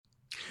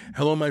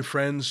Hello, my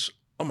friends.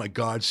 Oh my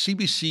God,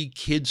 CBC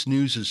Kids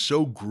News is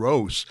so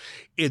gross.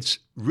 It's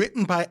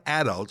written by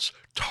adults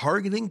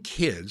targeting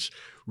kids,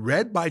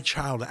 read by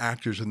child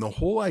actors, and the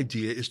whole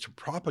idea is to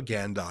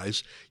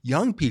propagandize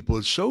young people.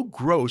 It's so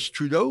gross.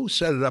 Trudeau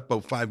set it up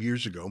about 5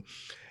 years ago.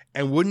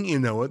 And wouldn't you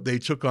know it, they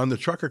took on the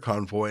trucker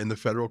convoy in the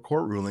federal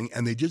court ruling,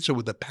 and they did so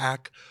with a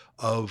pack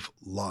of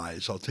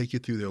lies. I'll take you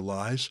through their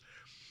lies.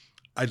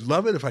 I'd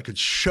love it if I could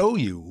show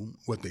you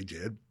what they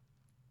did.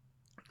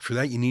 For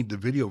that, you need the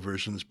video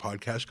version of this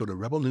podcast. Go to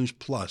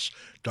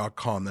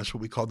rebelnewsplus.com. That's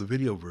what we call the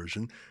video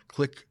version.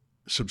 Click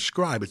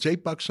subscribe. It's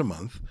 $8 a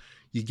month.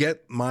 You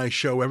get my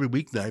show every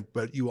weeknight,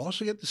 but you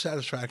also get the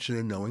satisfaction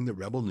in knowing that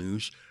Rebel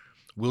News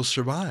will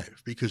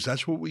survive, because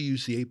that's what we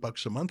use the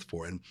 $8 a month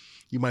for. And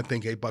you might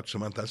think $8 a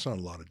month, that's not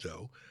a lot of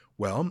dough.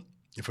 Well,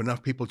 if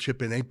enough people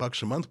chip in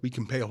 $8 a month, we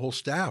can pay a whole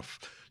staff.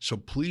 So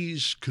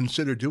please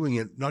consider doing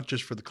it, not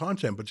just for the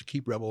content, but to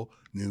keep Rebel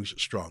News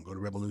strong. Go to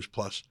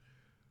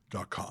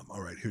rebelnewsplus.com.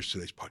 All right, here's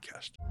today's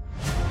podcast.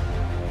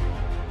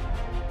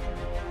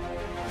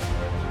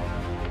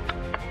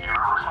 You're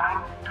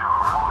listening to a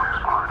Rebel News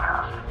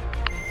podcast.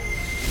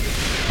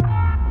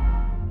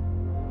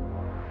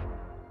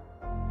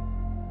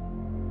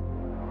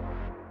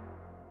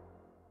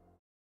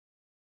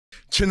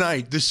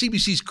 Tonight, the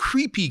CBC's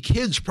creepy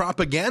kids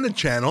propaganda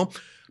channel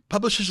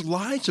publishes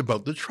lies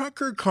about the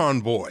trucker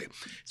convoy.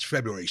 It's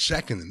February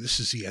 2nd, and this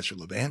is the EZRA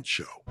LEVANT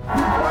show.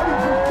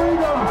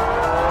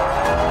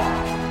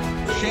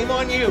 Shame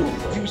on you,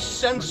 you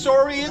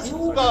censorious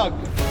thug.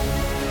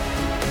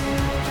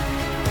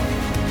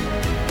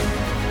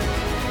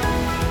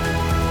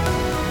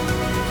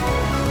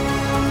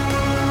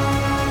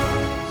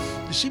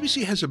 The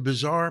CBC has a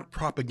bizarre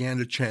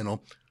propaganda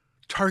channel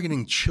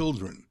targeting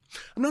children.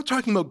 I'm not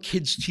talking about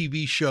kids'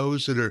 TV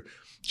shows that are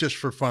just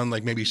for fun,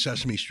 like maybe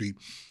Sesame Street.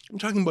 I'm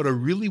talking about a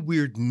really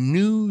weird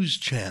news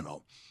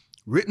channel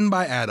written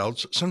by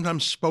adults,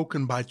 sometimes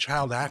spoken by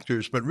child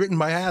actors, but written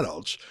by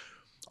adults,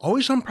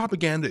 always on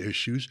propaganda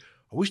issues,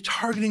 always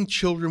targeting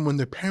children when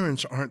their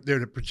parents aren't there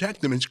to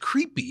protect them. It's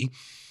creepy.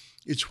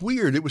 It's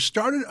weird. It was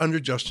started under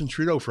Justin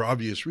Trudeau for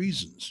obvious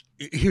reasons.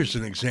 Here's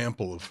an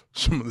example of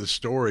some of the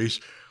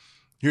stories.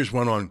 Here's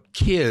one on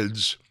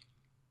kids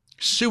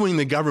suing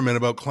the government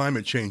about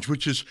climate change,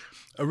 which is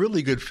a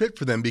really good fit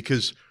for them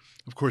because,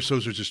 of course,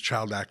 those are just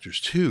child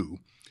actors too,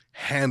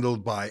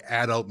 handled by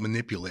adult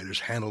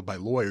manipulators, handled by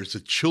lawyers. The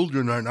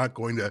children are not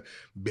going to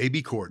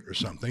baby court or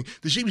something.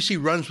 The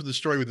CBC runs with the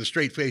story with a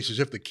straight face as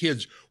if the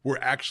kids were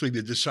actually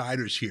the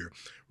deciders here,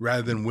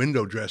 rather than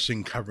window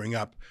dressing covering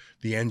up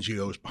the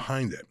NGOs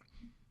behind it.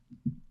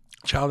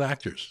 Child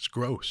actors, it's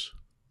gross.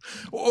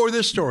 Or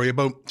this story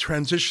about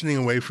transitioning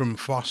away from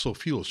fossil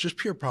fuels, just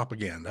pure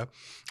propaganda.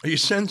 Are you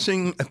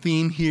sensing a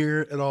theme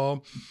here at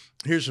all?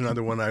 Here's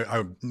another one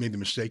I made the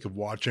mistake of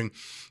watching.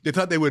 They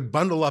thought they would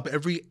bundle up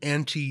every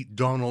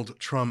anti-Donald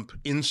Trump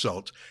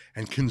insult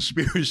and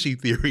conspiracy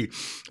theory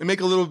and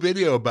make a little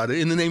video about it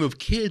in the name of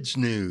kids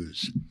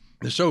news.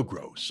 They're so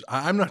gross.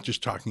 I'm not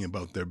just talking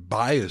about their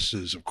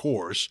biases, of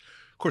course.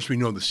 Of course, we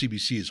know the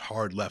CBC is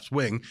hard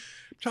left-wing.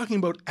 I'm talking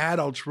about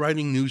adults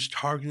writing news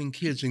targeting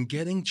kids and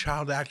getting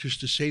child actors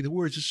to say the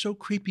words. It's so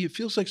creepy. It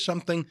feels like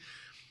something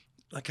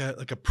like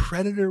a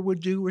predator would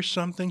do or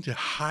something to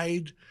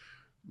hide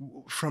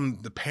from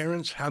the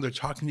parents how they're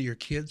talking to your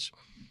kids.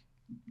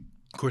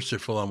 Of course, they're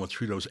full on with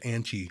Trudeau's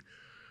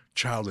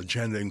anti-child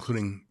agenda,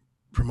 including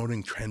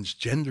promoting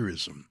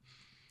transgenderism,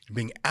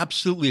 being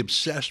absolutely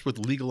obsessed with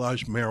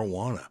legalized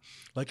marijuana.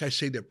 Like I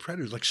say, they're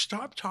predators. Like,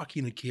 stop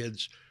talking to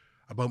kids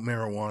about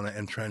marijuana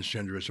and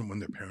transgenderism when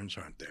their parents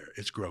aren't there.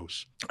 It's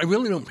gross. I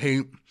really don't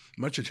pay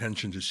much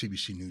attention to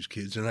CBC News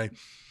Kids, and I'm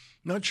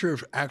not sure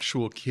if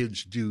actual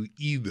kids do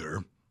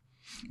either.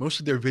 Most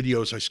of their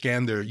videos, I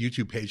scanned their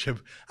YouTube page,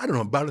 have, I don't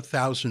know, about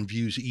 1,000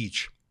 views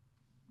each.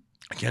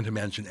 I can't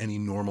imagine any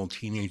normal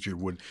teenager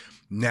would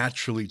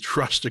naturally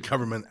trust a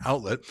government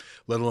outlet,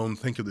 let alone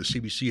think of the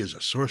CBC as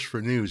a source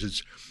for news.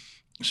 It's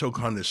so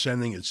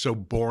condescending, it's so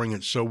boring,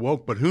 it's so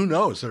woke, but who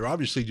knows? They're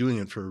obviously doing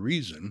it for a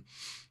reason.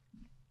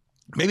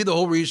 Maybe the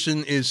whole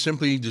reason is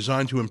simply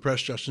designed to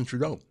impress Justin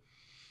Trudeau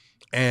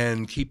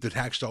and keep the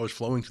tax dollars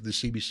flowing to the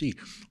CBC.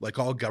 Like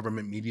all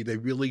government media, they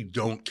really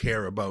don't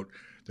care about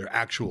their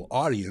actual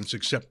audience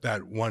except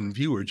that one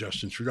viewer,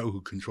 Justin Trudeau, who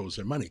controls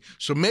their money.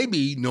 So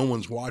maybe no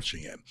one's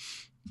watching it.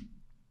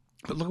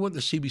 But look at what the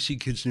CBC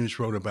Kids News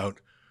wrote about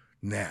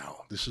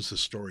now. This is the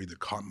story that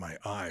caught my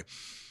eye.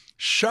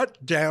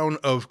 Shutdown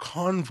of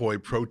convoy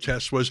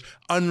protests was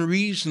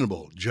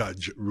unreasonable,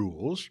 judge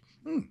rules.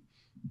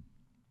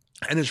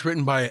 And it's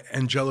written by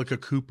Angelica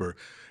Cooper.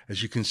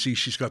 As you can see,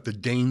 she's got the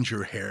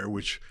danger hair,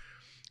 which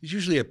is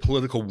usually a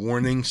political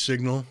warning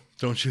signal,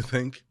 don't you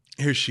think?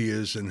 Here she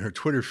is in her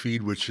Twitter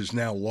feed, which is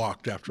now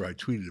locked after I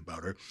tweeted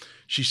about her.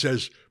 She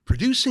says,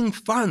 producing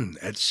fun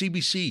at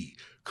CBC,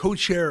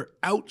 co-chair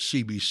out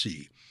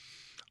CBC.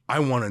 I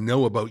want to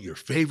know about your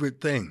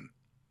favorite thing.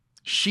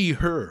 She,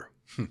 her.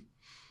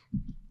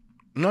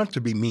 Not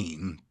to be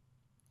mean,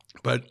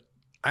 but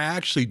I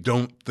actually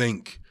don't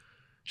think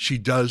she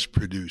does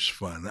produce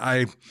fun.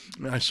 I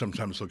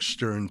sometimes look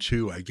stern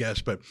too, I guess,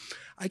 but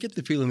I get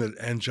the feeling that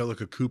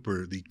Angelica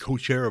Cooper, the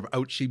co-chair of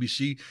Out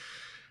CBC,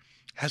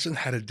 hasn't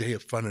had a day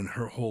of fun in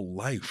her whole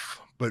life,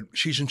 but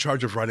she's in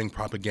charge of writing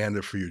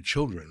propaganda for your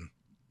children.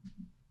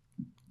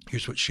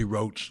 Here's what she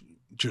wrote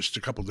just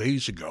a couple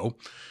days ago.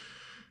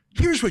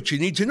 Here's what you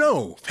need to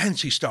know,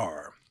 Fancy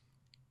Star.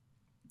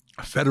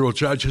 A federal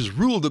judge has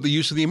ruled that the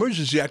use of the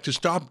Emergency Act to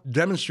stop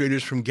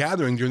demonstrators from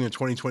gathering during the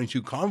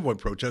 2022 convoy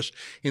protest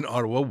in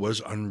Ottawa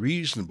was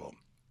unreasonable.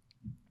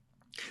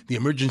 The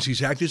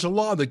Emergencies Act is a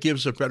law that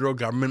gives the federal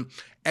government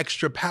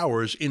extra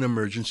powers in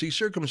emergency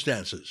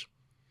circumstances.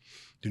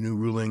 The new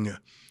ruling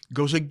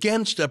goes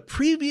against a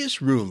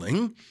previous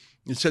ruling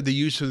that said the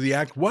use of the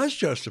act was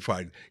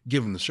justified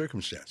given the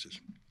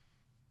circumstances.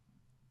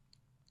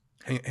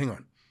 Hang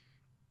on.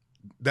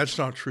 That's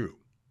not true.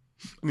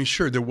 I mean,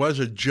 sure, there was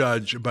a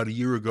judge about a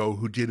year ago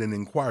who did an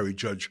inquiry.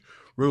 Judge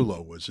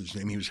Rouleau was his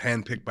name. He was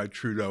handpicked by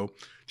Trudeau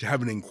to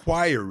have an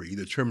inquiry,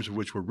 the terms of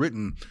which were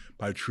written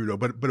by Trudeau.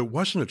 But it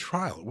wasn't a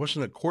trial. It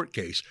wasn't a court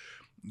case.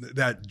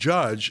 That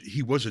judge,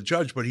 he was a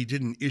judge, but he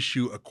didn't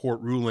issue a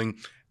court ruling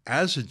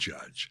as a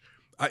judge.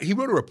 He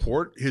wrote a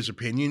report, his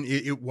opinion.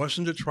 It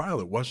wasn't a trial.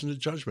 It wasn't a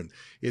judgment.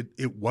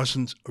 It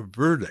wasn't a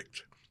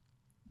verdict.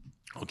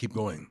 I'll keep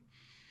going.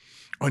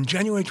 On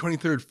January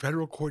 23rd,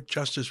 Federal Court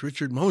Justice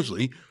Richard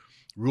Mosley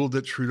ruled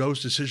that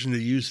Trudeau's decision to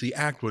use the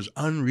act was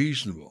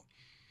unreasonable.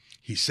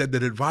 He said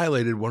that it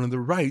violated one of the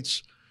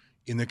rights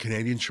in the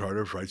Canadian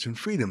Charter of Rights and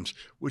Freedoms,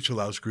 which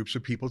allows groups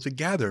of people to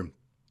gather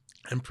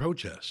and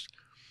protest.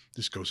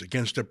 This goes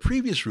against a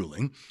previous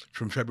ruling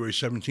from February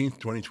 17th,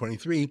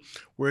 2023,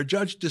 where a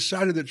judge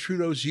decided that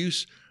Trudeau's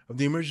use of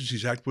the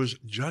Emergencies Act was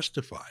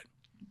justified.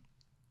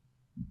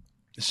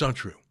 It's not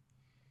true.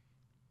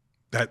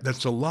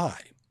 That's a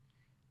lie.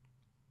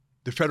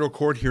 The federal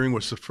court hearing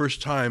was the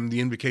first time the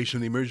invocation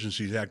of the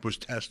Emergencies Act was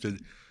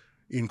tested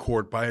in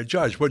court by a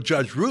judge. What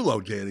Judge Rouleau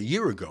did a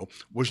year ago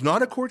was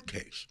not a court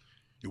case.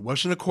 It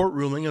wasn't a court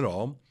ruling at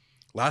all.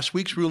 Last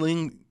week's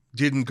ruling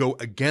didn't go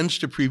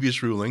against a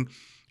previous ruling.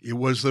 It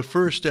was the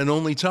first and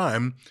only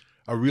time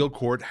a real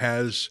court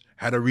has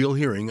had a real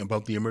hearing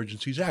about the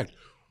Emergencies Act.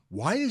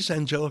 Why is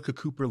Angelica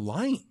Cooper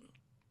lying?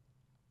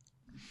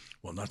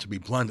 Well, not to be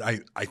blunt,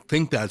 I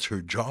think that's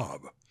her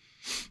job.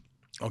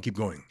 I'll keep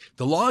going.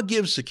 The law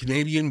gives the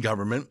Canadian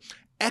government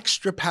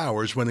extra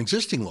powers when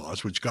existing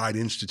laws, which guide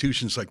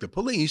institutions like the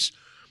police,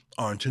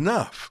 aren't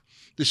enough.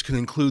 This can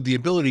include the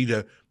ability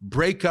to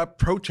break up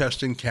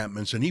protest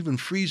encampments and even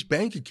freeze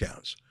bank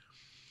accounts.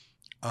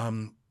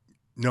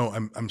 No,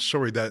 I'm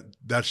sorry,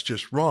 that's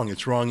just wrong.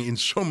 It's wrong in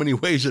so many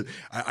ways that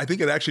I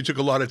think it actually took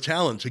a lot of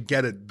talent to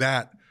get it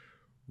that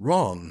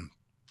wrong.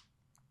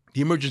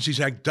 The Emergencies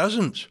Act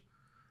doesn't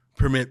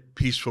permit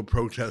peaceful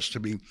protests to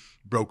be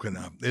broken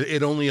up.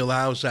 It only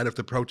allows that if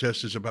the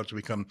protest is about to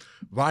become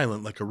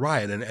violent, like a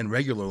riot, and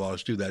regular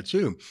laws do that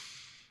too.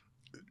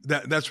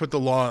 That's what the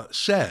law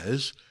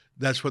says.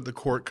 That's what the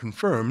court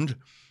confirmed.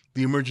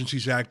 The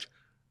Emergencies Act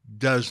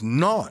does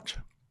not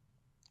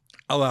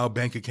allow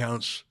bank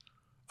accounts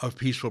of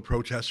peaceful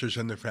protesters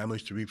and their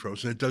families to be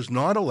frozen. It does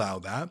not allow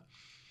that.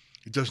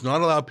 It does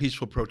not allow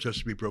peaceful protests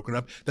to be broken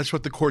up. That's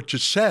what the court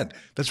just said.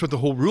 That's what the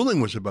whole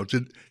ruling was about.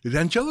 Did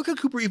Angelica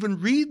Cooper even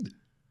read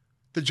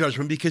the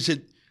judgment? Because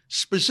it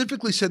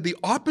specifically said the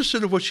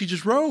opposite of what she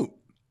just wrote.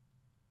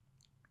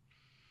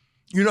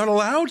 You're not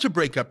allowed to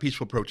break up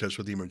peaceful protests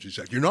with the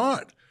Emergency Act. You're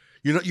not.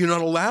 You're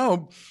not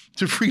allowed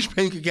to freeze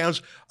bank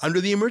accounts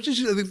under the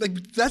Emergency Act.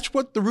 Like, that's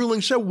what the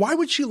ruling said. Why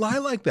would she lie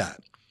like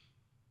that?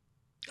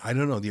 I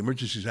don't know. The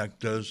Emergencies Act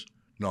does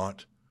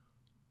not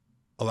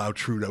allow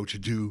Trudeau to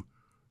do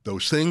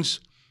those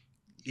things,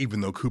 even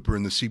though Cooper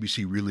and the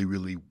CBC really,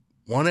 really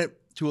want it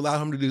to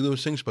allow him to do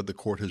those things. But the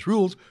court has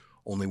ruled,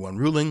 only one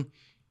ruling,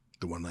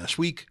 the one last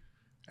week,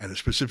 and it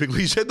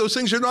specifically said those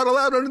things are not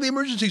allowed under the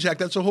Emergencies Act.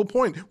 That's the whole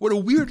point. What a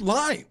weird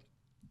lie.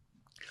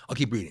 I'll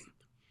keep reading.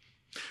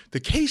 The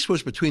case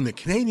was between the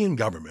Canadian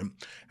government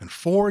and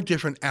 4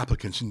 different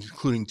applicants,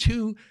 including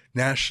 2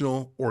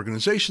 national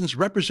organizations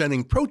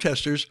representing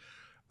protesters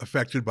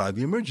affected by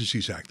the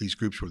Emergencies Act. These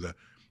groups were the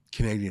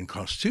Canadian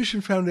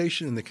Constitution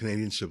Foundation and the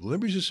Canadian Civil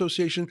Liberties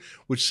Association,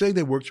 which say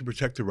they work to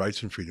protect the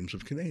rights and freedoms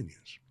of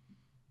Canadians.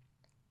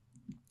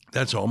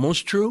 That's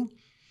almost true,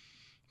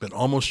 but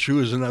almost true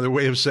is another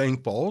way of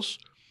saying false.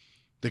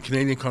 The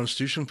Canadian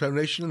Constitution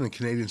Foundation and the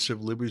Canadian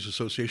Civil Liberties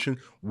Association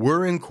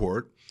were in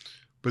court,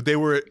 but they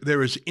were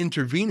there as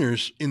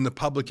interveners in the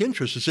public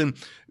interest. It's in,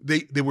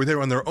 they were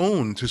there on their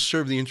own to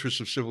serve the interests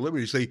of civil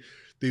liberties.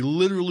 They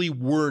literally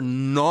were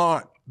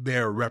not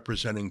there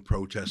representing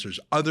protesters.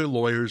 Other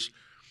lawyers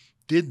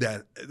did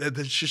that.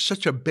 That's just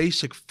such a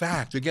basic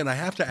fact. Again, I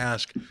have to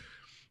ask,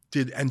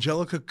 did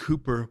Angelica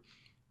Cooper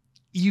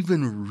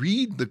even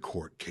read the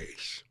court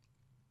case?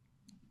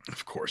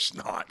 Of course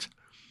not.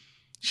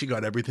 She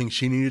got everything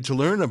she needed to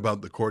learn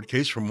about the court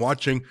case from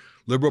watching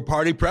Liberal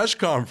Party press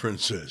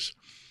conferences.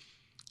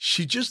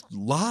 She just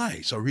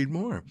lies. I'll read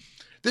more.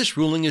 This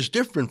ruling is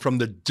different from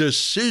the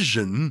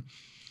decision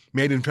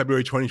made in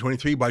February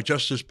 2023 by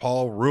Justice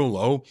Paul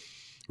Rouleau,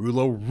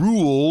 Rouleau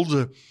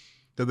ruled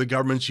that the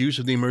government's use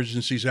of the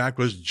Emergencies Act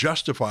was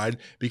justified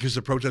because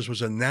the protest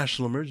was a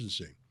national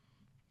emergency.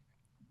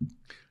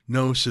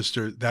 No,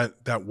 sister,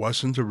 that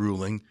wasn't a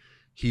ruling.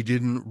 He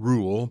didn't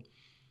rule.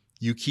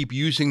 You keep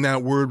using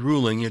that word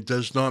ruling. It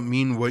does not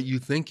mean what you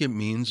think it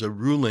means. A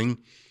ruling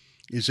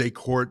is a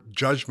court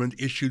judgment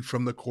issued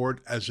from the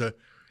court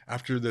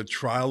after the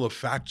trial of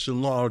facts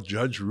and law.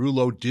 Judge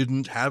Rouleau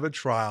didn't have a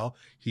trial.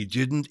 He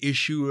didn't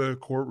issue a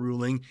court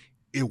ruling.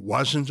 It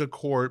wasn't a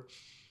court.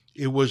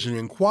 It was an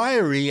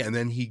inquiry, and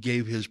then he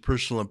gave his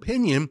personal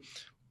opinion,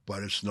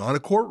 but it's not a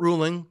court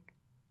ruling.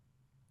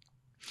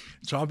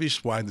 It's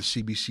obvious why the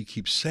CBC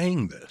keeps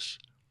saying this.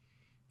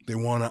 They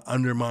want to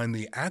undermine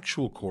the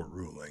actual court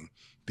ruling,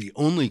 the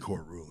only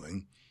court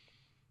ruling,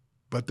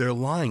 but they're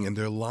lying, and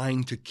they're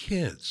lying to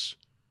kids.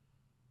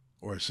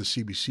 Or as the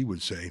CBC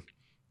would say,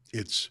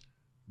 it's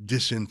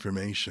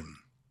disinformation.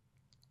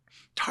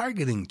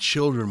 Targeting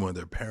children when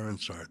their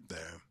parents aren't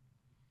there.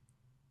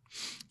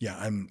 Yeah,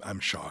 I'm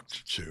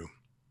shocked too.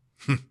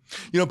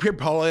 Pierre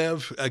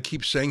Poilievre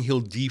keeps saying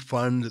he'll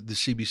defund the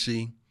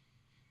CBC.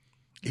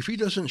 If he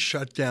doesn't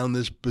shut down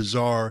this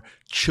bizarre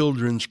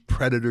children's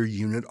predator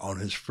unit on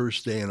his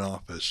first day in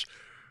office,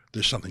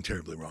 there's something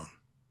terribly wrong.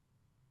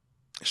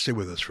 Stay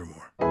with us for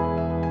more.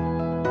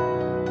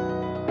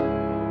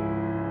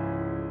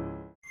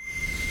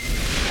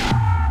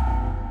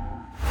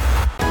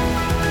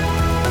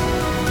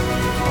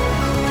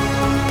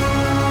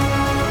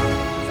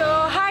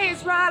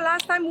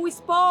 Last time we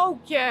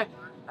spoke,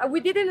 we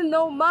didn't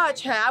know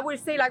much. I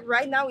would say like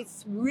right now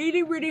it's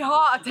really, really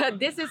hot.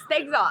 This is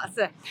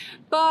Texas.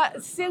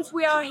 But since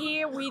we are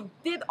here, we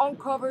did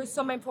uncover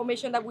some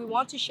information that we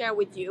want to share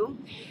with you.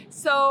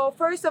 So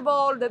first of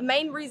all, the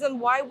main reason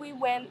why we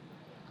went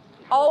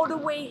all the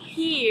way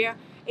here,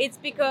 it's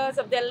because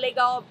of the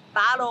legal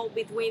battle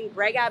between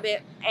Greg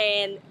Abbott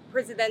and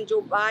President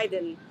Joe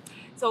Biden.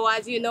 So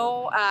as you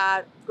know,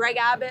 Greg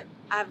Abbott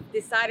have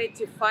decided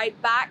to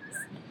fight back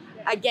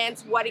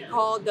against what he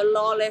called the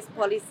lawless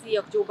policy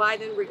of Joe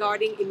Biden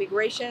regarding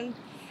immigration.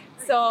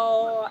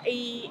 So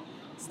he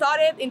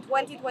started in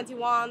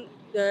 2021,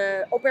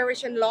 the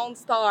Operation Lone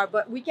Star,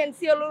 but we can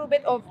see a little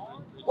bit of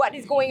what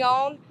is going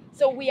on.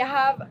 So we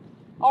have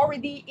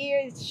already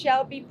here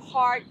Shelby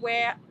Park,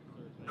 where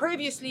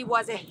previously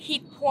was a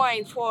hit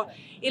point for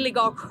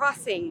illegal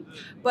crossing.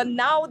 But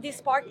now this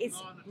park is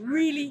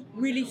really,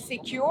 really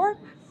secure.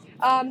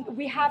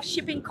 We have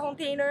shipping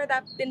containers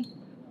that have been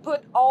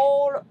put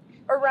all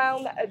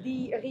around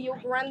the Rio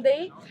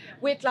Grande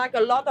with like a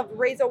lot of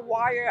razor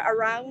wire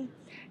around,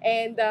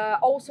 and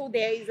also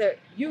there is a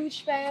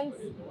huge fence,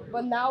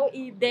 but now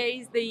there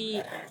is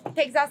the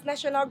Texas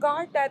National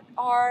Guard that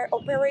are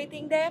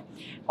operating there,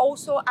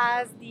 also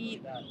as the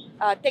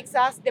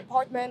Texas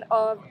Department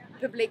of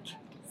Public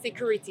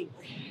Security.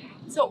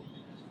 So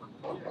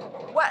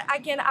what I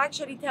can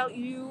actually tell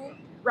you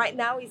right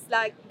now is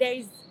like there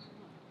is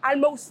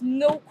almost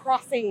no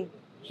crossing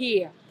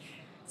here.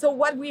 So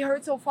what we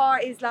heard so far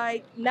is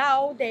like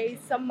now there is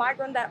some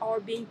migrants that are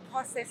being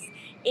processed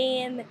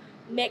in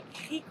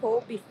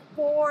Mexico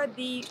before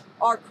they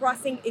are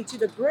crossing into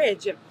the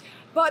bridge.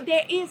 But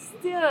there is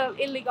still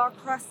illegal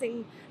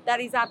crossing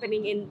that is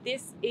happening, and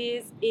this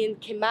is in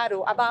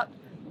Quemado, about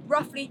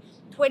roughly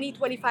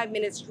 20-25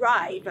 minutes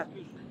drive.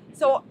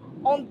 So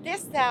on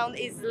this town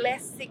is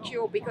less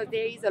secure because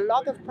there is a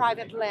lot of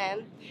private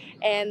land,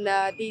 and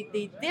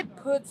they did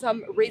put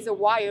some razor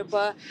wire,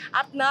 but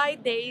at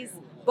night there is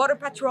Border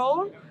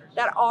Patrol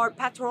that are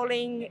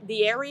patrolling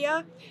the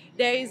area.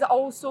 There is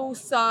also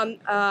some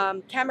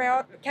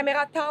camera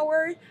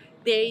tower.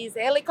 There is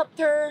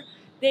helicopter.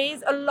 There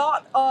is a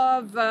lot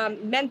of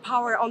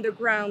manpower on the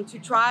ground to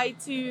try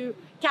to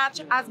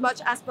catch as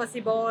much as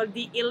possible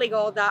the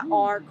illegal that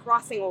are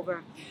crossing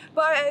over.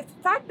 But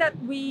the fact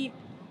that we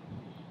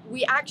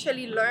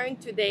actually learned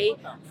today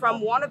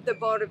from one of the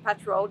Border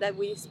Patrol that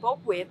we spoke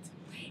with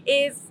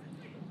is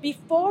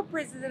before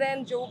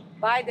President Joe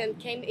Biden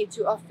came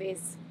into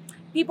office,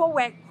 people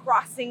were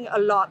crossing a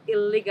lot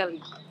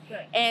illegally,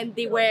 and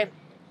they were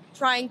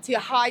trying to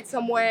hide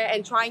somewhere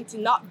and trying to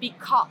not be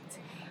caught.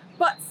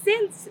 But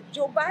since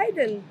Joe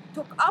Biden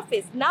took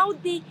office, now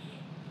the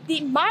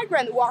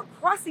migrants who are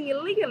crossing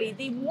illegally,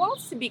 they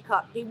want to be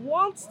caught. They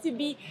want to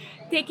be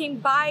taken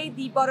by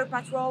the Border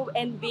Patrol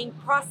and being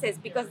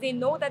processed because they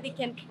know that they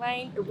can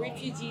claim a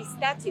refugee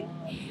status.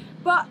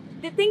 But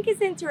the thing is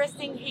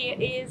interesting here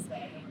is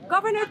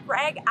Governor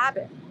Greg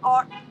Abbott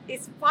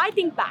is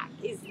fighting back,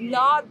 is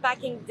not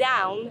backing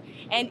down,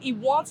 and he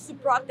wants to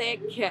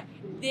protect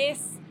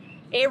this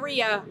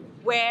area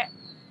where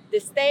the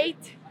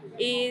state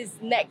is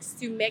next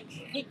to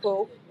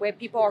Mexico, where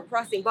people are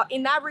crossing. But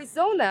in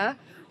Arizona,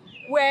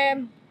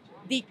 where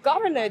the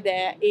governor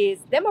there is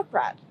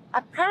Democrat,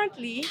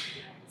 apparently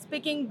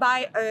speaking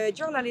by a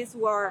journalist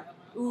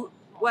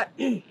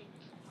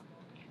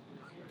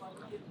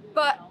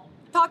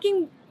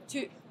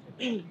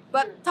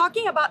But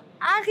talking about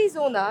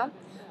Arizona,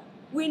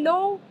 we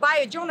know by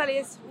a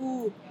journalist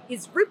who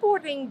is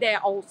reporting there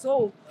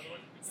also,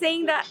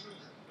 saying that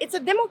it's a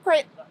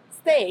Democrat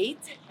state,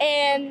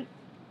 and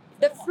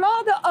the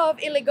flood of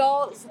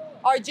illegals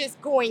are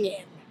just going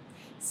in.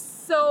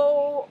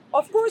 So,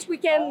 of course, we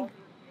can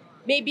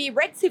maybe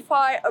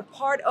rectify a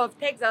part of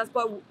Texas,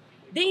 but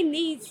they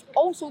need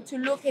also to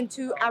look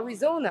into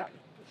Arizona.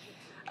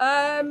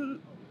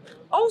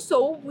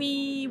 Also,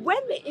 we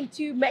went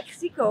into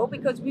Mexico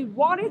because we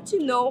wanted to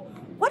know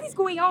what is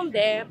going on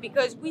there,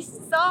 because we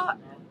saw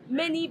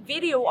many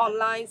video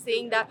online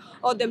saying that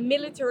the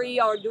military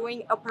are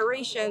doing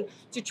operation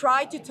to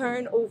try to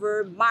turn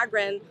over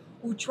migrants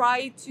who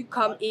try to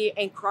come here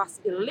and cross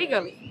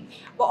illegally.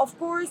 But of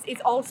course,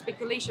 it's all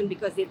speculation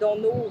because they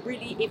don't know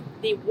really if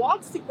they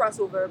want to cross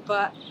over.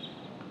 But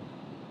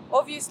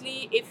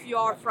obviously, if you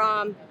are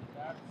from,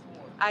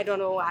 I don't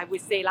know, I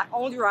would say like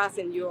Honduras,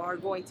 and you are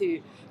going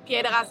to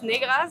Piedras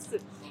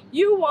Negras,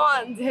 you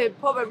want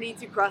probably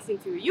to cross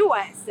into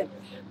US.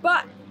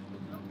 But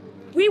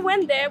we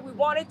went there, we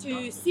wanted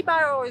to see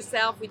by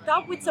ourselves, we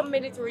talked with some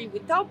military, we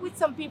talked with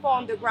some people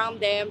on the ground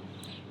there,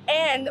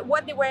 and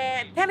what they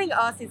were telling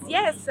us is,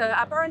 yes,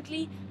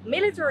 apparently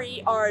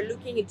military are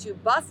looking into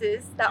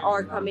buses that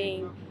are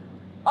coming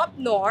up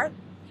north,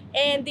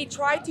 and they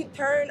try to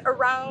turn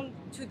around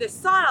to the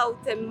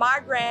south and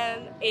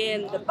migrant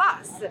in the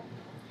bus.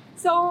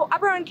 So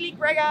apparently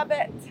Greg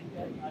Abbott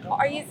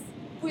is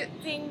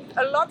putting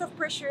a lot of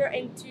pressure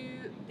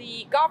into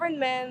the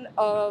government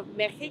of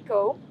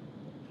Mexico.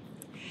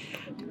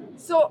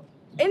 So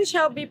in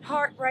Shelby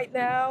Park right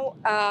now,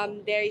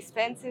 there is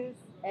fences,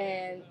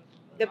 and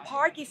the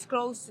park is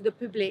closed to the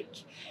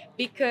public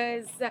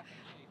because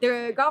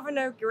the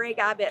governor Greg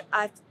Abbott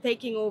is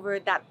taking over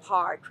that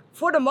park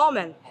for the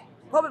moment.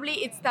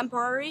 Probably it's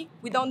temporary.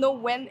 We don't know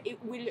when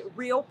it will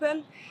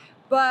reopen.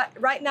 But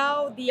right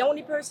now, the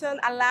only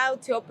person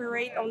allowed to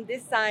operate on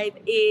this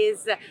side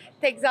is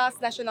Texas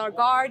National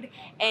Guard,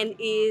 and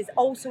is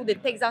also the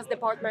Texas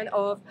Department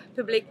of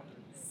Public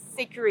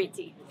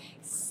Security.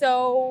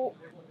 So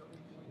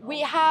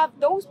we have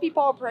those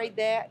people operate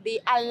there. They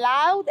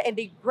allowed and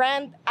they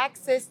grant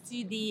access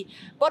to the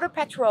Border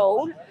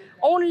Patrol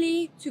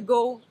only to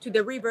go to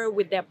the river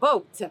with their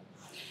boat.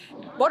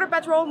 Border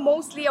Patrol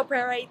mostly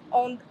operate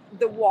on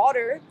the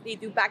water. They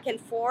do back and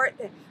forth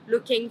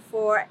looking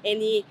for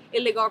any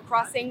illegal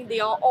crossing. They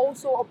are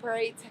also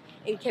operate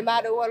in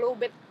Quemado a little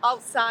bit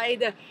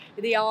outside.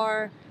 They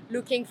are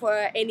looking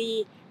for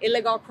any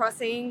illegal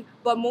crossing,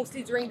 but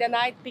mostly during the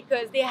night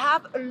because they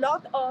have a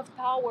lot of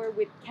power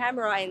with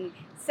camera and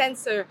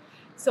sensor,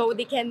 so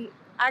they can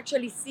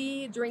actually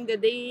see during the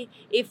day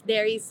if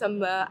there is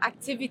some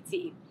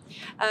activity.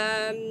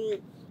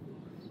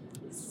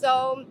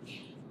 So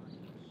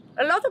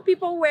a lot of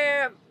people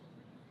were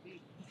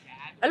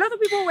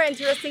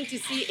interested to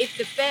see if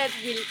the Fed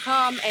will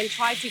come and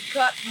try to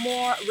cut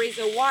more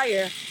razor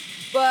wire.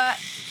 But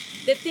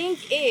the thing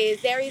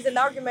is, there is an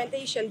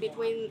argumentation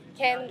between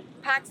Ken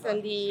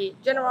Paxton, the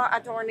General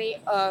Attorney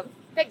of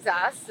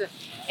Texas,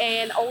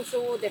 and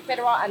also the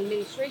federal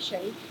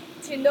administration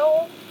to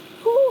know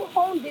who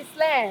owns this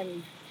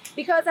land.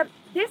 Because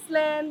this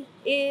land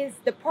is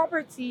the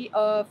property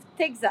of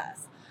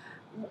Texas,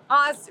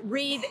 as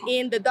read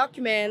in the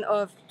document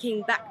of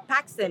King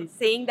Paxton,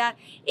 saying that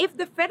if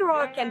the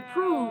federal can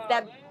prove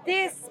that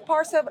this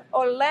parcel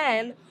of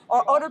land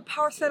or other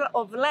parcel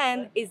of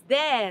land is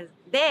there,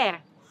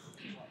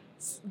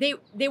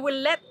 they will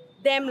let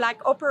them like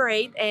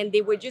operate, and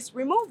they will just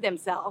remove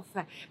themselves.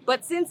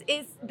 But since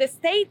it's the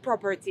state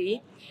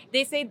property,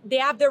 they say they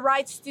have the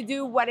rights to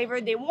do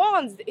whatever they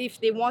want. If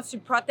they want to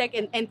protect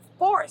and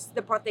enforce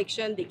the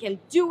protection, they can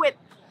do it.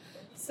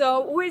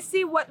 So we'll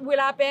see what will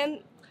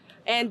happen.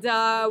 And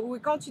we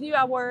continue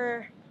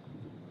our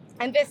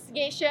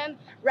investigation.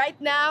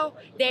 Right now,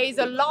 there is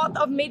a lot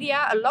of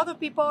media, a lot of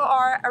people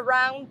are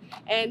around,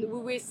 and we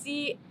will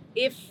see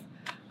if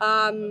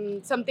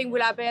something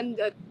will happen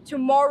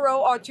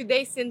tomorrow or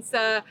today, since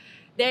there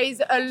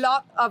is a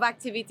lot of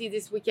activity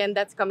this weekend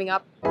that's coming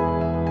up.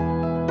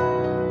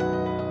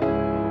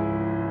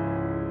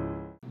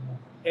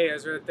 Hey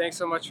Ezra, thanks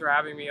so much for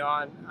having me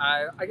on.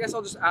 I guess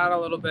I'll just add a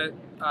little bit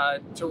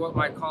to what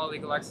my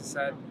colleague Alexa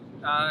said.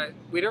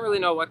 We didn't really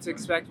know what to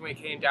expect when we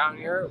came down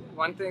here.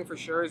 One thing for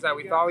sure is that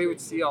we thought we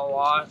would see a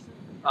lot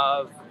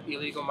of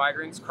illegal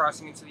migrants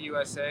crossing into the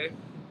USA,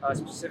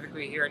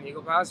 specifically here in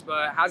Eagle Pass,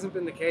 but it hasn't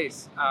been the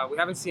case. We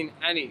haven't seen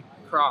any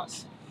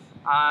cross.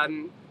 A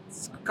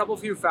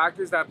few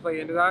factors that play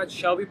into that.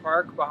 Shelby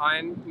Park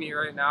behind me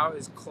right now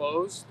is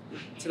closed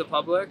to the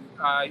public.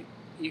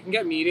 You can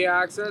get media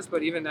access,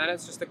 but even then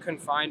it's just a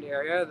confined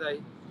area that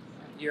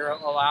you're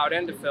allowed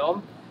in to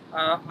film.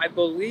 I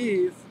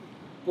believe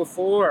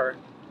before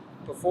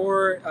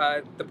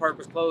the park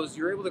was closed,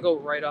 you were able to go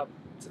right up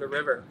to the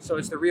river. So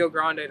it's the Rio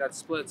Grande that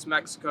splits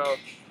Mexico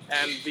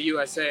and the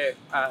USA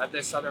at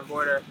this southern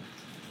border.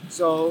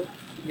 So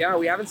yeah,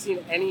 we haven't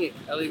seen any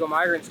illegal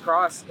migrants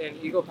cross in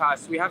Eagle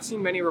Pass. We have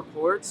seen many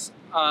reports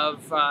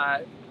of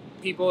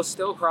people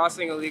still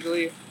crossing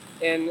illegally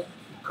in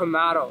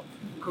Quemado.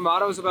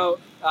 Quemado is about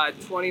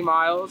 20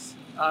 miles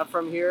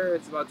from here.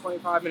 It's about a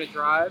 25-minute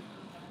drive.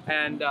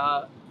 And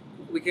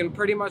we can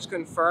pretty much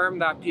confirm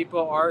that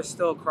people are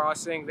still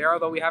crossing there,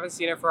 although we haven't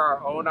seen it for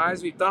our own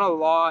eyes. We've done a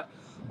lot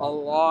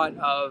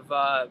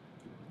of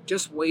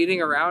just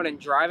waiting around and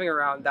driving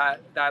around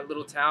that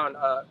little town,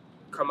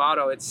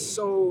 Kamado. It's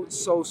so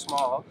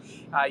small.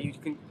 You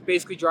can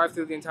basically drive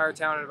through the entire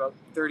town in about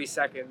 30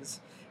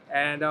 seconds.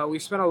 And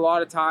we've spent a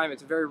lot of time.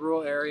 It's a very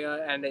rural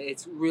area, and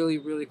it's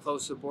really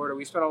close to the border.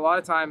 We spent a lot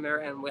of time there,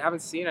 and we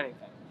haven't seen anything.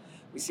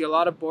 We see a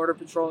lot of Border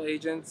Patrol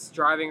agents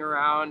driving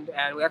around,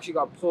 and we actually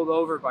got pulled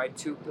over by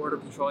 2 Border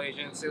Patrol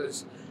agents.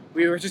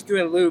 We were just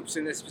doing loops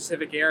in this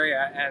specific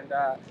area, and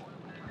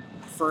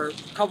for a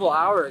couple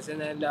hours, and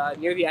then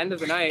near the end of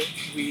the night,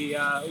 we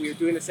were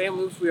doing the same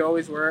loops we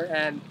always were,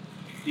 and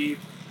the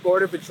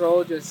Border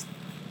Patrol just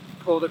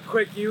pulled a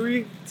quick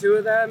U-turn, 2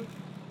 of them,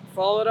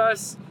 followed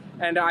us,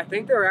 and I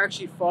think they were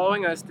actually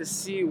following us to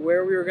see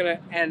where we were going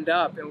to end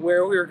up and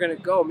where we were going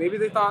to go. Maybe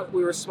they thought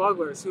we were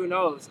smugglers, who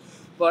knows?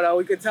 But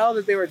we could tell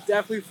that they were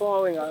definitely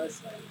following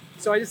us.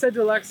 So I just said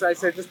to Alexa, I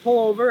said, just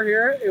pull over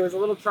here. It was a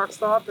little truck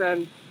stop,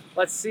 and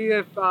let's see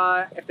if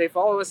they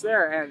follow us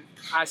there. And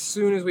as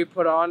soon as we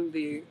put on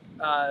the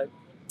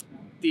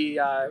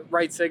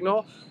right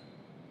signal,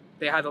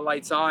 they had the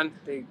lights on.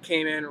 They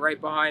came in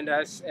right behind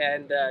us,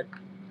 and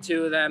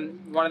 2 of them,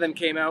 one of them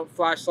came out,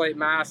 flashlight,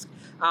 mask,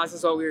 asked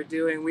us what we were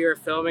doing. We were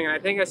filming, and I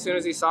think as soon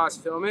as he saw us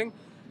filming,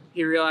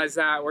 he realized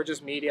that we're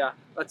just media.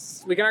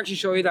 We can actually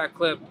show you that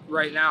clip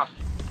right now.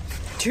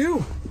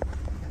 2.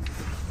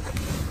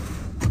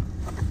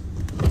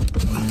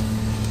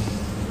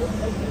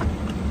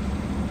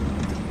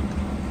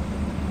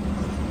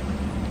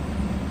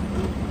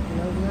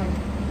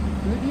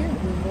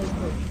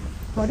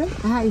 Pardon?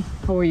 Hi,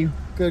 how are you?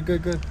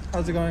 Good.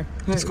 How's it going?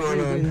 What's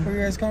going on? Where are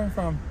you guys coming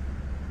from?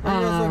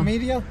 Are you guys with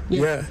media?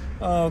 Yeah.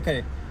 Oh,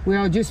 okay. We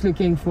are just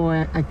looking for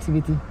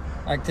activity.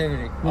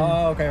 Activity.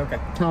 Oh, okay.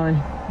 Sorry.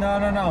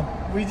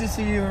 No. We just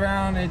see you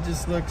around. It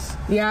just looks...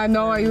 Yeah,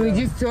 no, we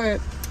just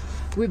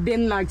we've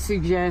been like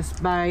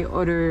suggested by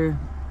other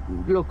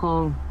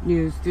local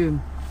news to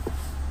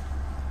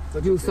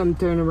do some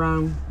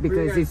turnaround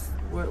because it's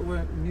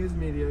What news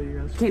media are you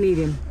guys?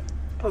 Canadian.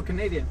 Oh,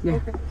 Canadian. Yeah.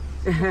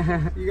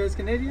 Okay. You guys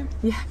Canadian?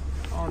 Yeah.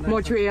 Oh, nice.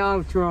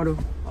 Montreal, Toronto.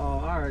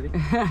 Oh, alrighty.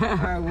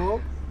 Alright, well,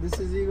 this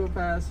is Eagle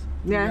Pass.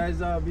 Yeah. You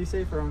guys be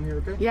safe around here,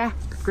 okay? Yeah,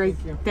 great.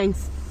 Thank you.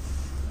 Thanks.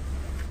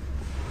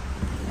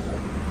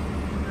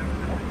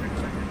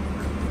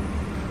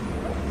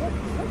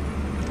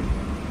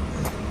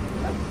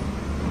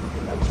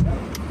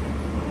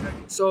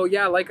 So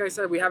yeah, like I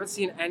said, we haven't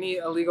seen any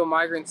illegal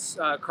migrants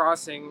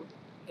crossing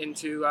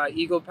into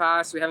Eagle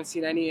Pass. We haven't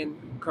seen any in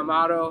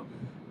Kamado.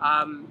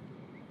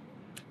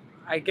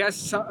 I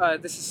guess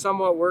this is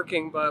somewhat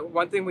working, but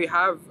one thing we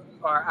have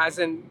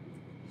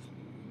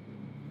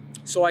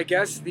so I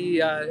guess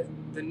the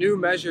new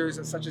measures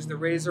such as the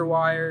razor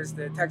wires,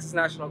 the Texas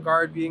National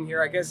Guard being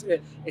here, I guess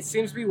it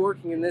seems to be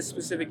working in this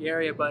specific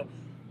area, but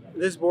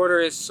this border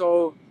is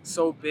so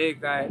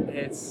big that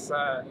it's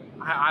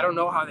I don't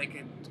know how they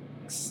could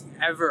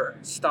ever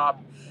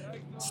stop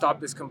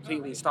this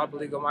completely, stop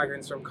illegal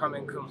migrants from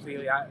coming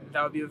completely.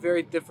 That would be a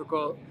very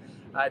difficult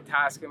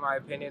task in my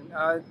opinion.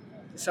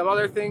 Some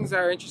other things that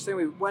are interesting,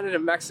 we went into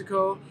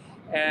Mexico,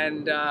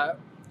 and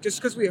just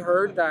because we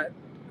heard that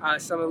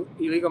some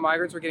illegal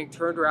migrants were getting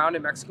turned around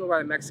in Mexico by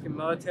the Mexican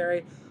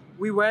military,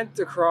 we went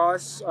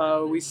across,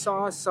 we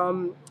saw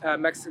some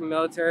Mexican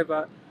military,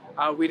 but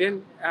we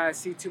didn't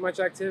see too much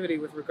activity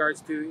with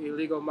regards to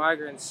illegal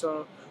migrants.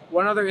 So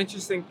one other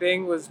interesting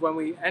thing was when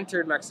we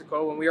entered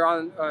Mexico, when we were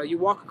on, you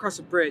walk across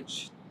a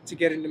bridge to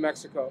get into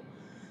Mexico.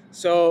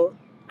 So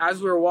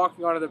as we were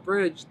walking onto the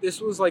bridge,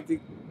 this was like the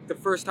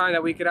first time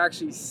that we could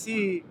actually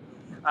see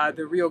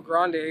the Rio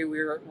Grande.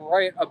 We were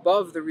right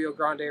above the Rio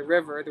Grande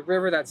River, the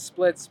river that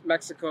splits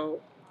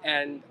Mexico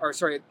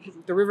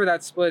the river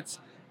that splits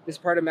this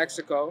part of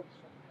Mexico,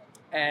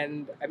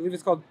 and I believe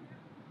it's called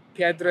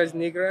Piedras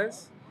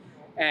Negras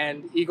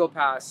and Eagle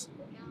Pass.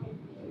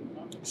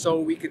 So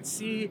we could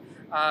see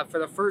for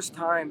the first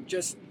time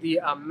just the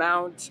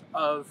amount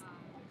of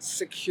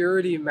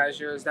security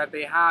measures that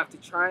they have to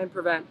try and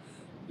prevent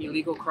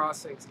illegal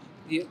crossings.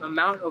 The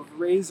amount of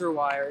razor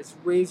wire, it's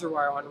razor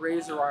wire on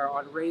razor wire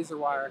on razor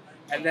wire.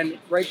 And then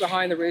right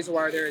behind the razor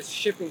wire there is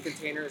shipping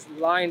containers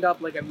lined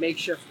up like a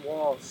makeshift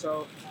wall.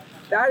 So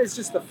that is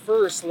just the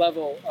first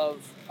level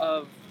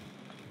of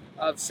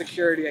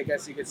security, I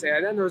guess you could say.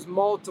 And then there's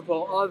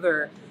multiple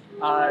other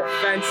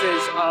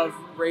fences of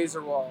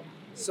razor wall.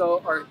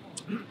 Or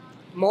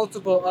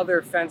multiple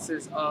other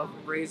fences of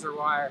razor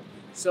wire.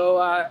 So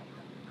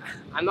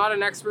I'm not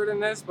an expert in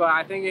this, but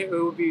I think it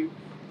would be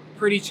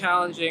pretty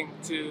challenging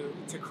to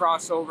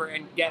cross over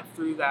and get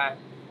through that.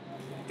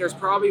 There's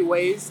probably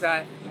ways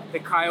that the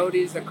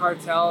coyotes, the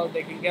cartel,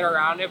 they can get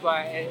around it,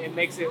 but it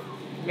makes it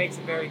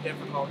very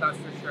difficult, that's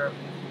for sure.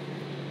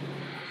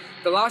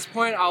 The last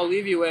point I'll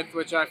leave you with,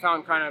 which I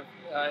found kind of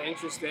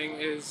interesting,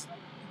 is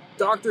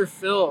Dr.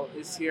 Phil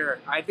is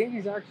here. I think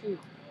he's actually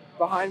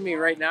behind me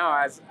right now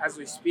as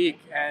we speak,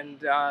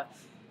 and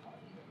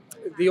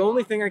the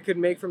only thing I could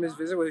make from his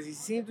visit was he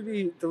seemed to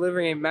be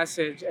delivering a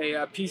message,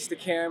 a piece to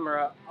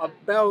camera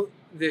about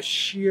the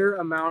sheer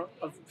amount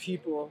of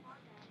people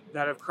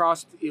that have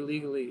crossed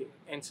illegally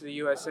into the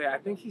USA. I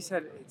think he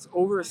said it's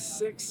over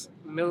 6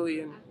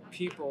 million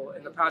people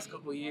in the past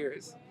couple of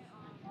years.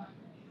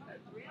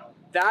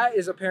 That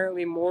is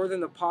apparently more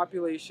than the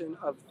population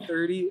of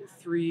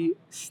 33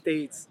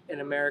 states in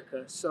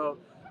America. So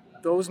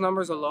those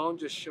numbers alone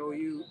just show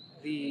you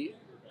the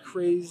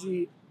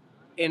crazy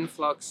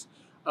influx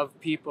of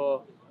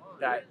people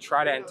that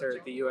try to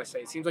enter the USA.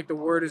 It seems like the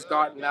word has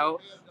gotten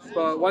out,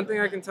 but one thing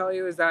I can tell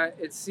you is that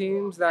it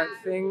seems that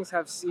things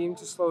have seemed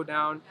to slow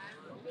down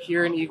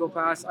here in Eagle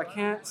Pass. I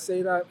can't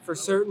say that for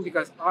certain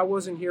because I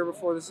wasn't here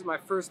before. This is my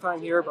first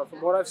time here, but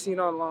from what I've seen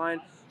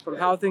online, from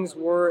how things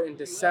were in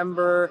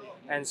December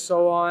and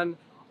so on,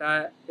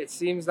 that it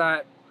seems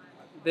that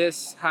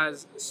this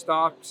has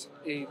stopped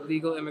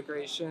illegal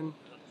immigration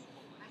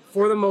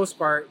for the most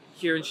part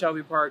here in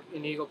Shelby Park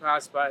in Eagle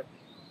Pass, but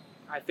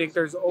I think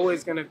there's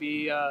always going to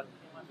be a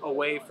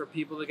way for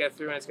people to get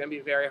through, and it's going to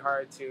be very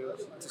hard to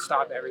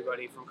stop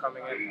everybody from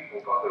coming in.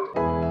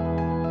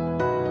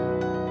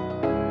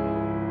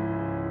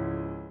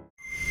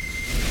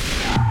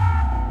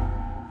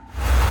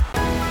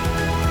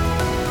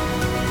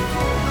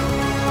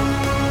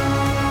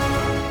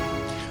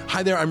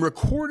 Hi there. I'm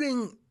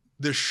recording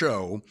the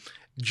show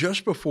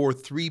just before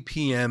 3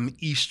 p.m.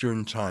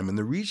 Eastern Time. And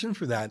the reason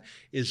for that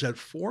is at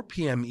 4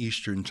 p.m.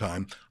 Eastern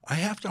Time, I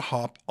have to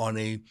hop on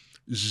a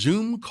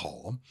Zoom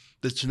call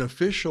that's an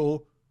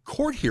official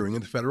court hearing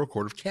in the Federal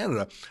Court of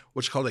Canada,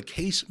 what's called a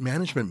case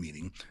management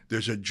meeting.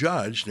 There's a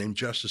judge named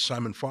Justice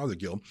Simon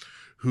Fothergill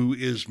who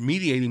is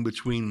mediating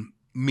between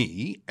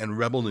me and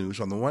Rebel News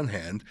on the one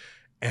hand,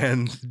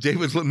 and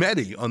David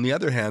Lametti, on the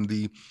other hand,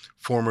 the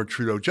former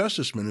Trudeau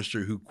Justice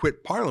Minister who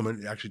quit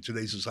Parliament. Actually,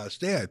 today's his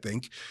last day, I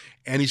think,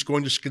 and he's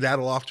going to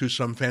skedaddle off to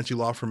some fancy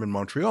law firm in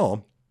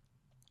Montreal.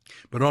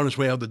 But on his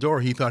way out the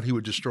door, he thought he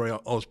would destroy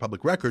all his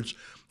public records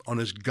on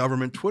his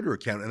government Twitter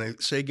account. And I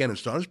say again,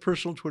 it's not his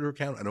personal Twitter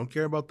account. I don't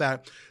care about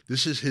that.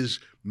 This is his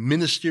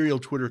ministerial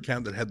Twitter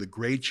account that had the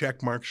gray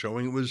check mark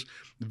showing it was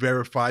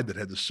verified, that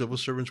had the civil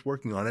servants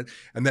working on it.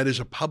 And that is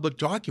a public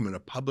document, a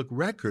public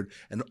record,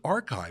 an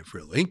archive,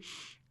 really.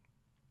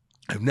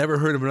 I've never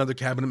heard of another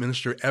cabinet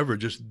minister ever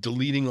just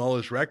deleting all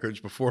his records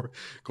before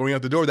going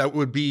out the door. That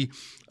would be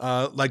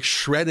like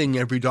shredding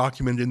every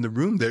document in the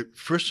room. That,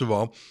 first of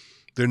all,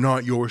 they're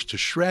not yours to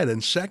shred.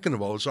 And second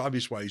of all, it's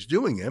obvious why he's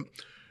doing it.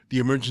 The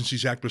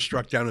Emergencies Act was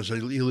struck down as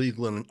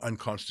illegal and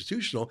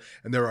unconstitutional.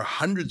 And there are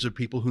hundreds of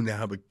people who now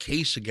have a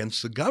case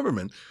against the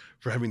government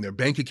for having their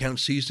bank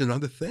accounts seized and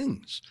other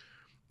things.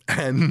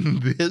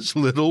 And this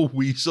little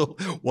weasel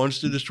wants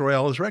to destroy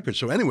all his records.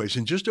 So anyways,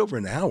 in just over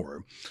an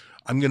hour,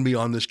 I'm going to be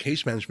on this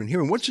case management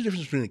hearing. What's the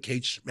difference between a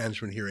case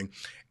management hearing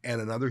and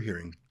another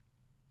hearing?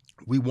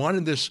 We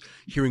wanted this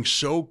hearing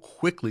so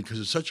quickly because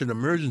it's such an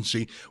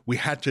emergency, we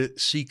had to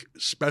seek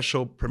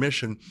special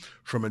permission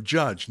from a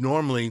judge.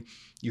 Normally,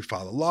 you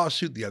file a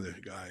lawsuit, the other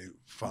guy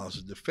files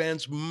a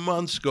defense,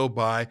 months go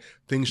by,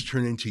 things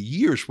turn into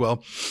years.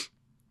 Well,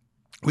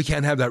 we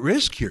can't have that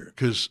risk here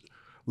because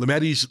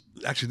Lametti's,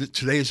 actually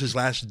today is his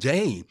last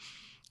day,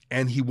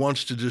 and he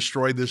wants to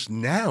destroy this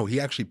now. He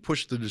actually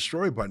pushed the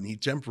destroy button. He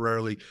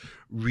temporarily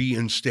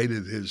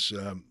reinstated his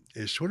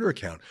Twitter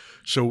account.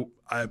 So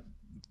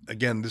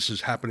again, this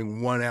is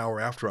happening 1 hour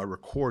after I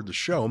record the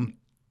show,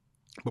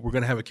 but we're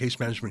going to have a case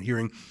management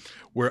hearing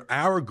where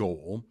our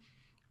goal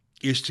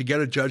is to get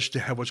a judge to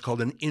have what's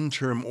called an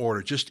interim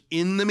order. Just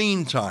in the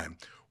meantime,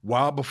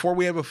 before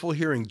we have a full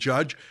hearing,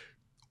 judge,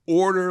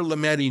 order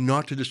Lametti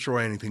not to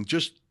destroy anything.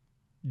 Just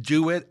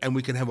do it, and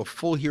we can have a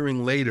full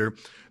hearing later.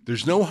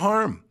 There's no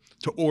harm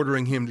to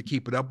ordering him to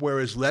keep it up,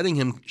 whereas letting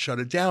him shut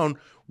it down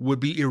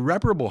would be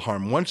irreparable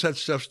harm. Once that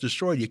stuff's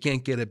destroyed, you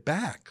can't get it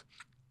back.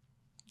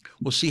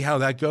 We'll see how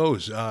that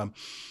goes.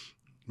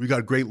 We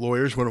got great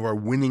lawyers. One of our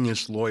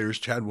winningest lawyers,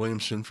 Chad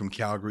Williamson from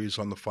Calgary, is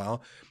on the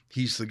file.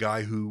 He's the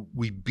guy who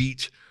we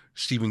beat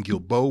Stephen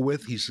Guilbeault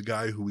with. He's the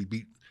guy who we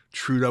beat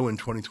Trudeau in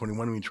 2021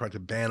 when we tried to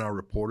ban our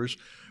reporters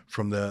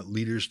from the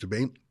leaders'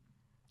 debate.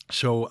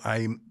 So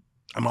I'm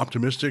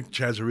optimistic.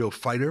 Chad's a real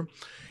fighter,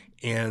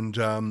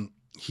 and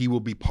he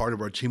will be part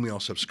of our team. We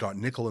also have Scott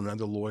Nickel,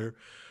 another lawyer.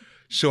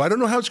 So I don't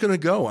know how it's going to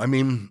go. I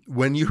mean,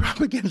 when you're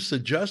up against the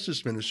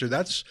justice minister,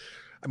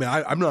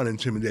 I'm not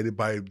intimidated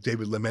by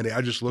David Lametti.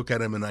 I just look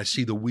at him and I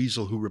see the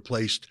weasel who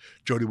replaced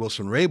Jody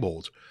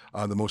Wilson-Raybould,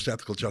 the most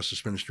ethical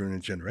justice minister in a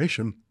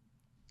generation.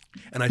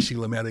 And I see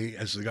Lametti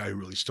as the guy who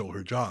really stole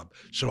her job.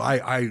 So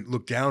I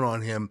look down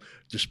on him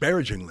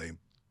disparagingly.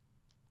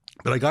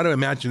 But I got to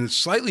imagine it's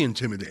slightly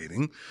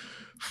intimidating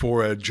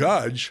for a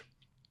judge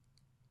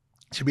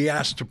to be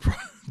asked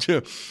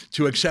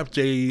to accept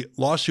a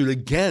lawsuit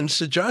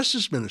against a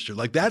justice minister.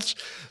 Like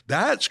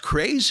that's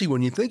crazy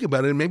when you think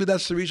about it. And maybe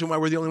that's the reason why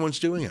we're the only ones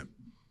doing it.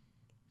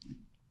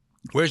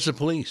 Where's the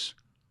police?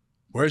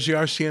 Where's the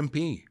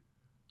RCMP?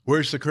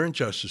 Where's the current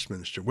justice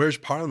minister? Where's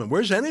Parliament?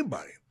 Where's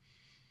anybody?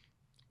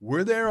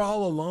 We're there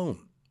all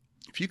alone.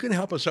 If you can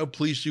help us out,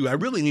 please do. I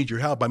really need your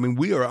help. I mean,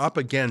 we are up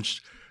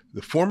against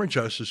the former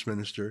justice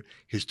minister,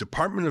 his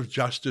Department of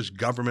Justice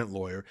government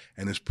lawyer,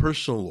 and his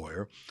personal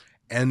lawyer,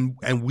 and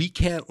we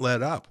can't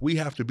let up. We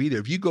have to be there.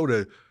 If you go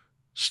to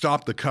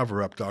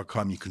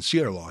stopthecoverup.com, you can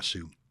see our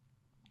lawsuit,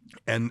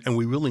 and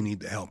we really need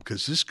the help,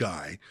 because this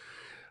guy,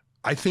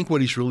 I think what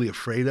he's really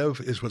afraid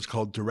of is what's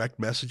called direct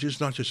messages,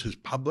 not just his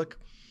public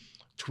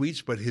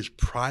tweets, but his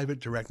private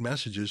direct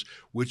messages,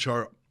 which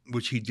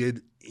he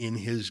did in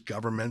his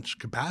government's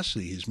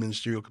capacity, his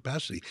ministerial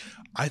capacity.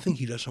 I think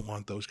he doesn't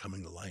want those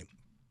coming to light.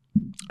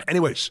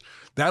 Anyways,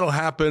 that'll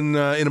happen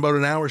in about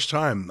an hour's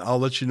time. I'll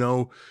let you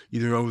know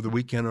either over the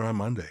weekend or on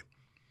Monday.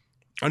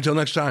 Until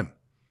next time,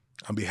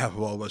 on behalf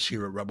of all of us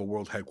here at Rebel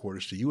World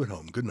Headquarters, to you at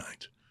home, good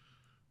night,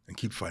 and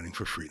keep fighting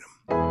for freedom.